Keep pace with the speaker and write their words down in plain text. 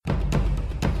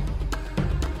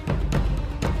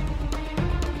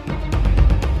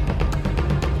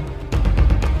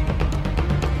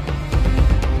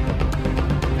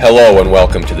Hello and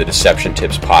welcome to the Deception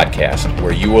Tips Podcast,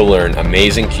 where you will learn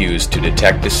amazing cues to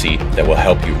detect deceit that will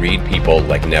help you read people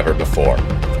like never before.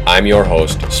 I'm your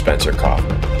host, Spencer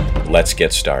Kaufman. Let's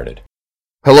get started.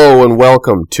 Hello and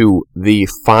welcome to the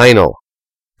final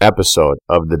episode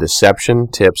of the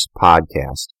Deception Tips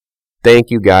Podcast.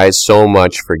 Thank you guys so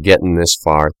much for getting this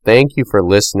far. Thank you for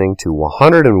listening to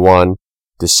 101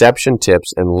 Deception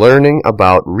Tips and learning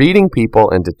about reading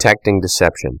people and detecting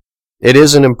deception. It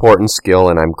is an important skill,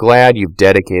 and I'm glad you've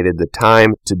dedicated the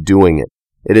time to doing it.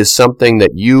 It is something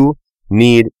that you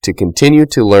need to continue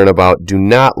to learn about. Do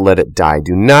not let it die.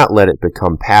 Do not let it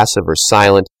become passive or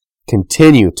silent.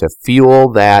 Continue to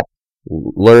fuel that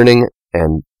learning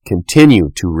and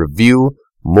continue to review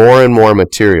more and more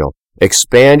material.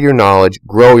 Expand your knowledge,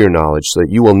 grow your knowledge, so that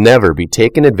you will never be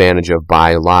taken advantage of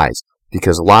by lies,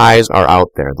 because lies are out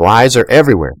there. Lies are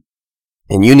everywhere,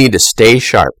 and you need to stay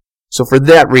sharp. So for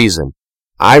that reason,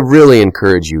 I really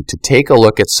encourage you to take a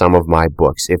look at some of my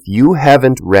books. If you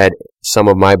haven't read some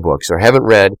of my books or haven't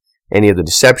read any of the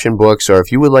deception books, or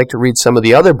if you would like to read some of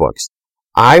the other books,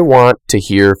 I want to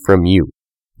hear from you.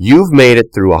 You've made it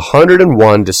through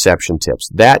 101 deception tips.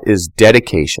 That is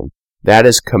dedication. That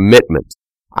is commitment.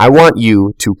 I want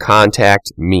you to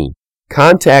contact me.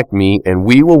 Contact me and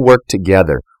we will work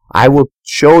together. I will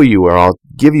show you, or I'll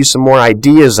give you some more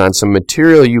ideas on some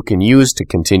material you can use to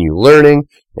continue learning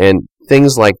and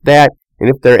things like that. And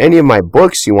if there are any of my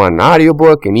books, you want an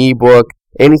audiobook, an ebook,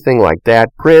 anything like that,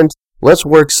 print, let's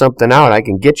work something out. I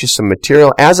can get you some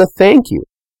material as a thank you.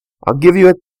 I'll give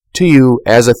it to you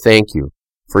as a thank you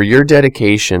for your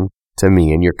dedication to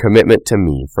me and your commitment to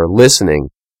me, for listening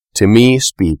to me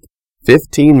speak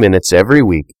 15 minutes every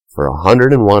week for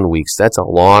 101 weeks. That's a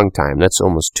long time. That's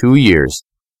almost 2 years.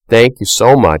 Thank you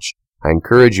so much. I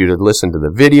encourage you to listen to the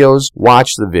videos,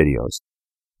 watch the videos,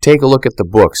 take a look at the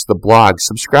books, the blogs,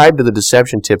 subscribe to the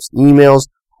Deception Tips emails,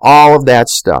 all of that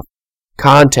stuff.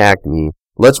 Contact me.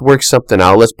 Let's work something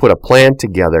out. Let's put a plan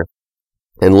together,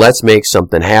 and let's make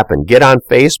something happen. Get on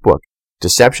Facebook.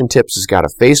 Deception Tips has got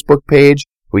a Facebook page.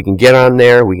 We can get on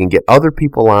there. We can get other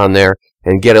people on there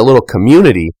and get a little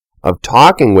community of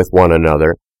talking with one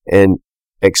another and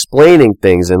explaining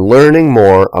things and learning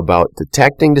more about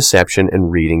detecting deception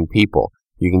and reading people.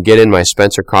 You can get in my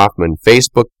Spencer Kaufman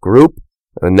Facebook group,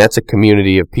 and that's a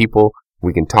community of people.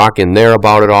 We can talk in there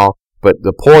about it all. But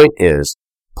the point is,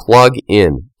 plug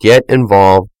in, get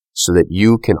involved so that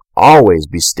you can always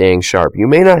be staying sharp. You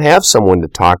may not have someone to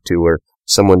talk to or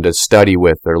someone to study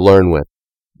with or learn with.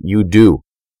 You do.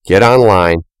 Get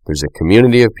online. There's a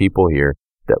community of people here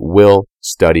that will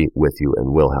study with you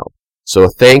and will help. So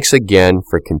thanks again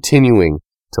for continuing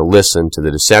to listen to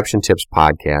the Deception Tips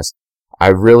Podcast. I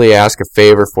really ask a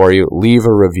favor for you. Leave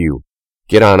a review.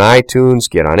 Get on iTunes,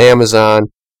 get on Amazon,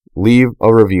 leave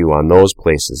a review on those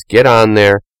places. Get on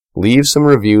there, leave some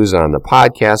reviews on the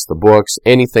podcast, the books,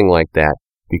 anything like that,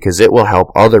 because it will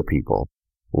help other people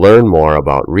learn more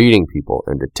about reading people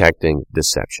and detecting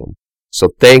deception. So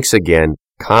thanks again.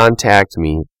 Contact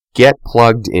me, get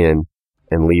plugged in,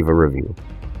 and leave a review.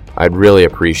 I'd really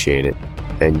appreciate it,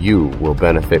 and you will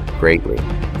benefit greatly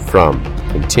from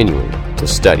continuing to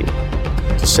study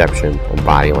deception and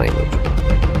body language.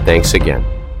 Thanks again.